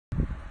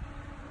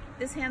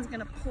This hand's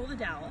gonna pull the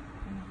dowel,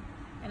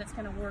 and it's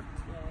gonna work.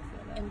 Yeah, I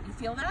feel that. And you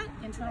feel that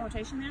internal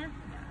rotation there?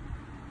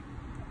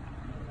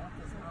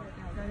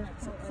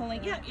 So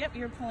pulling, yep,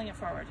 you're pulling it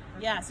forward.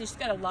 Yeah, so you just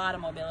got a lot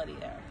of mobility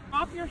there.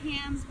 Drop your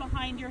hands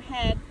behind your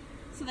head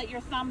so that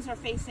your thumbs are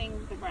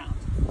facing the ground.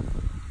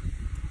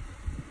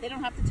 They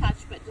don't have to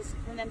touch, but just,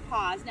 and then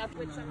pause. Now,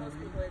 which on most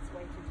people it's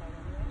way too tight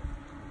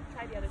anyways.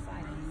 Try the other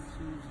side.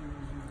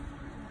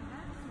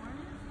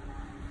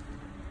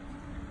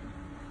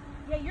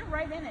 Yeah, you're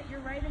right in it. You're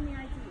right in the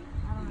IT.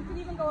 You can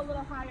even go a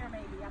little higher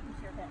maybe, up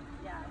to your hip.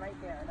 Yeah, right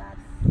there.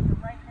 You're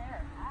right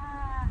there.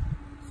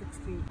 6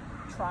 feet.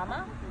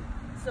 Trauma.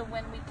 So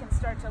when we can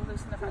start to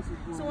loosen the fascia.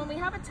 So when we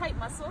have a tight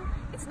muscle,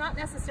 it's not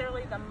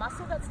necessarily the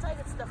muscle that's tight,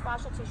 it's the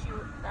fascial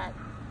tissue that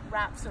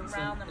wraps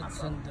around the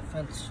muscle. It's in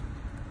defense.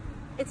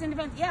 It's in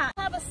defense, yeah.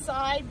 Have a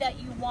side that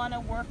you want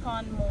to work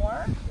on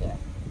more. Yeah.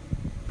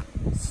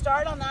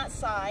 Start on that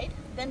side,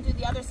 then do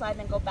the other side,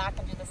 then go back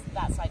and do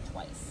that side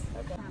twice.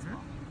 Okay.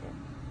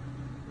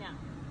 Now,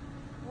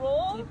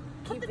 roll,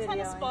 put the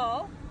tennis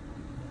ball.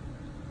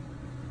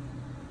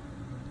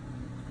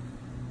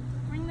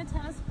 Bring the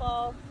tennis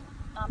ball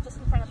just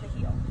in front of the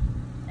heel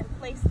and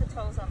place the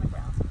toes on the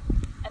ground.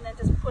 And then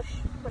just push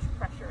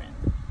pressure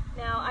in.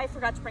 Now, I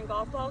forgot to bring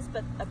golf balls,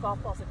 but a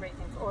golf ball's a great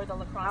thing, or the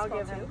lacrosse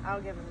ball too. I'll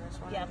give him this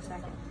one in a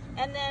second.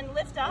 And then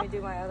lift up, Let me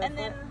do my other and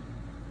then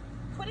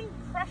putting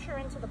pressure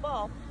into the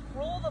ball,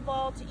 roll the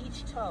ball to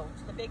each toe,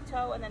 to the big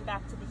toe and then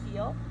back to the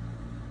heel,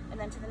 and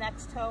then to the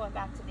next toe and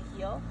back to the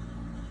heel,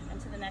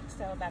 and to the next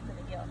toe and back to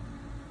the heel.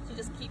 So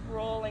just keep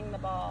rolling the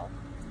ball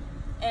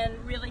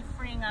and really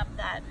freeing up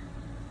that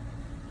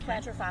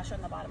plantar fascia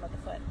on the bottom of the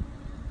foot.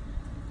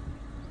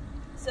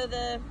 So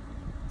the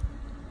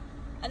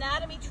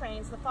anatomy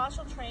trains, the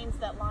fascial trains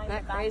that line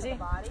the back of the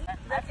body.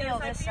 I feel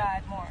this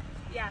side more.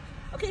 Yeah.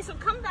 Okay, so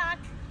come back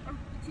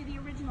to the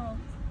original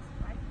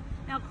side.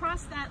 Now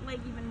cross that leg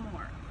even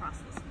more across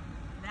this one.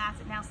 That's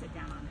it. Now sit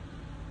down on it.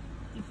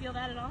 Do you feel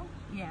that at all?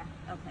 Yeah.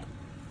 Okay.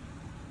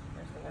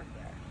 There's the work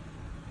there.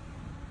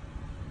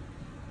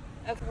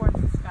 Okay,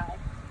 towards the sky.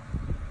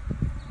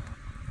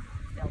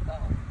 Still go.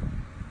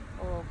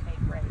 Okay,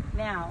 great.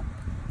 Now,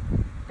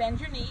 bend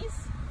your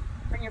knees.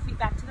 Bring your feet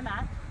back to the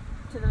mat,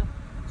 to the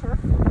turf.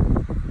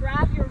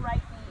 Grab your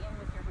right knee in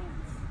with your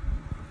hands.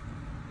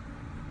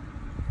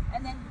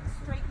 And then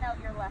straighten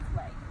out your left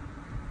leg.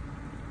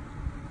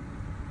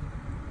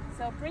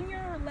 So bring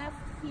your left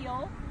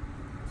heel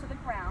to the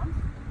ground.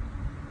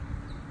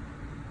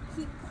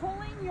 Keep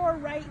pulling your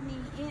right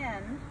knee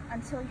in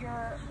until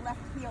your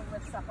left heel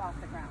lifts up off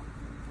the ground.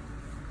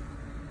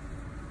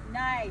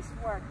 Nice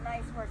work,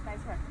 nice work,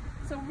 nice work.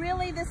 So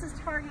really this is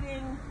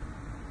targeting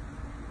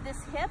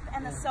this hip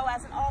and the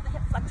psoas and all the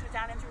hip flexors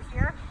down into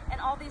here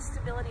and all these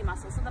stability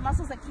muscles. So the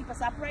muscles that keep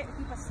us upright, that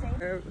keep us stable.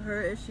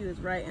 Her issue is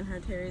right in her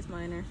teres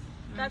minor.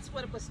 That's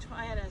what it was.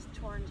 I had a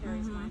torn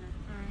teres minor.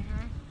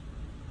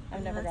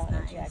 I've never gotten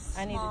it checked.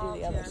 I need to do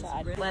the other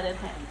side. Let it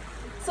hang.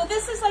 So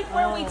this is like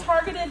where we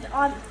targeted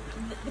on.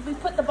 We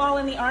put the ball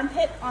in the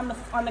armpit on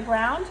the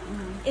ground.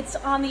 It's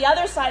on the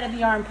other side of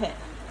the armpit,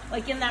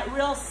 like in that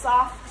real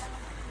soft.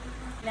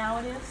 Now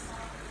it is.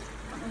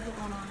 What is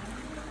going on?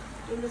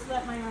 You just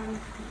let my arm.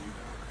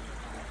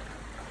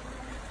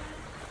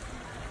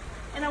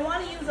 And I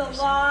want to use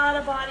a lot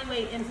of body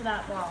weight into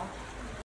that ball.